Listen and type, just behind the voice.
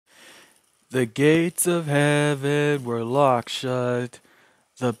The gates of heaven were locked shut.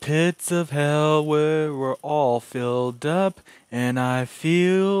 The pits of hell were all filled up, and I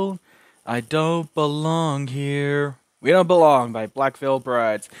feel I don't belong here. We Don't Belong by Black Veil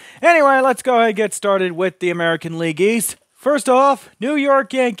Brides. Anyway, let's go ahead and get started with the American League East. First off, New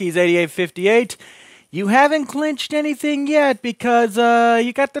York Yankees, 88-58. You haven't clinched anything yet because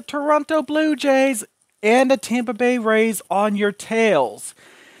you got the Toronto Blue Jays and the Tampa Bay Rays on your tails.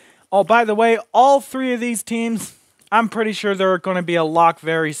 Oh, by the way, all three of these teams, I'm pretty sure they're going to be a lock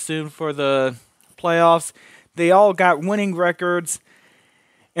very soon for the playoffs. They all got winning records.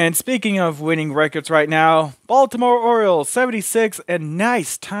 And speaking of winning records right now, Baltimore Orioles, 76, and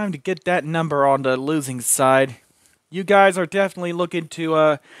nice time to get that number on the losing side. You guys are definitely looking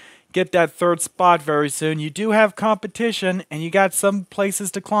to get that third spot very soon. You do have competition, and you got some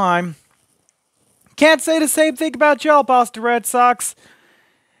places to climb. Can't say the same thing about y'all, Boston Red Sox.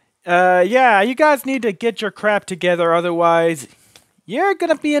 Yeah, you guys need to get your crap together, otherwise you're going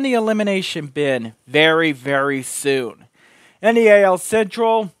to be in the elimination bin very, very soon. In the AL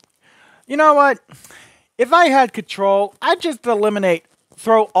Central, you know what? If I had control, I'd just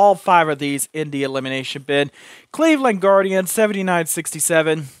throw all five of these in the elimination bin. Cleveland Guardians,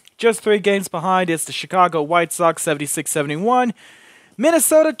 79-67. Just 3 games behind is the Chicago White Sox, 76-71.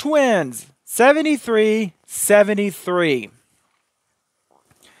 Minnesota Twins, 73-73.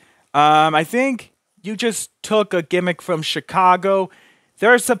 I think you just took a gimmick from Chicago.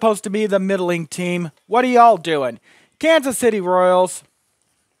 They're supposed to be the middling team. What are y'all doing? Kansas City Royals,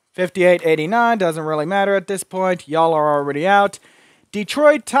 58-89. Doesn't really matter at this point. Y'all are already out.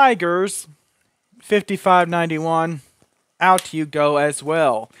 Detroit Tigers, 55-91. Out you go as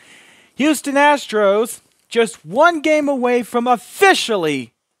well. Houston Astros, just 1 game away from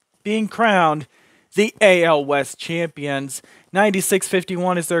officially being crowned the AL West champions.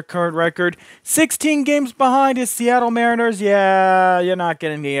 96-51 is their current record. 16 games behind is Seattle Mariners. Yeah, you're not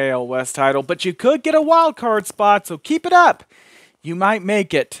getting the AL West title, but you could get a wild card spot, so keep it up. You might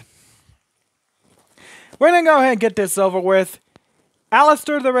make it. We're going to go ahead and get this over with.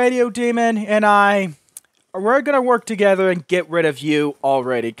 Alistair the Radio Demon and we're going to work together and get rid of you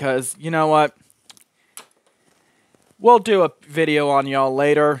already, because you know what? We'll do a video on y'all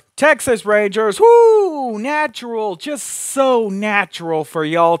later. Texas Rangers, whoo, natural, just so natural for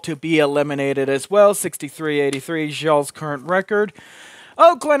y'all to be eliminated as well. 63-83 is y'all's current record.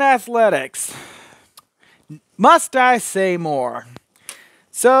 Oakland Athletics, must I say more?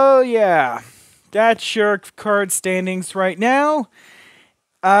 So yeah, that's your current standings right now.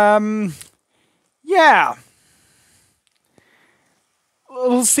 Yeah.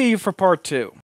 We'll see you for part 2.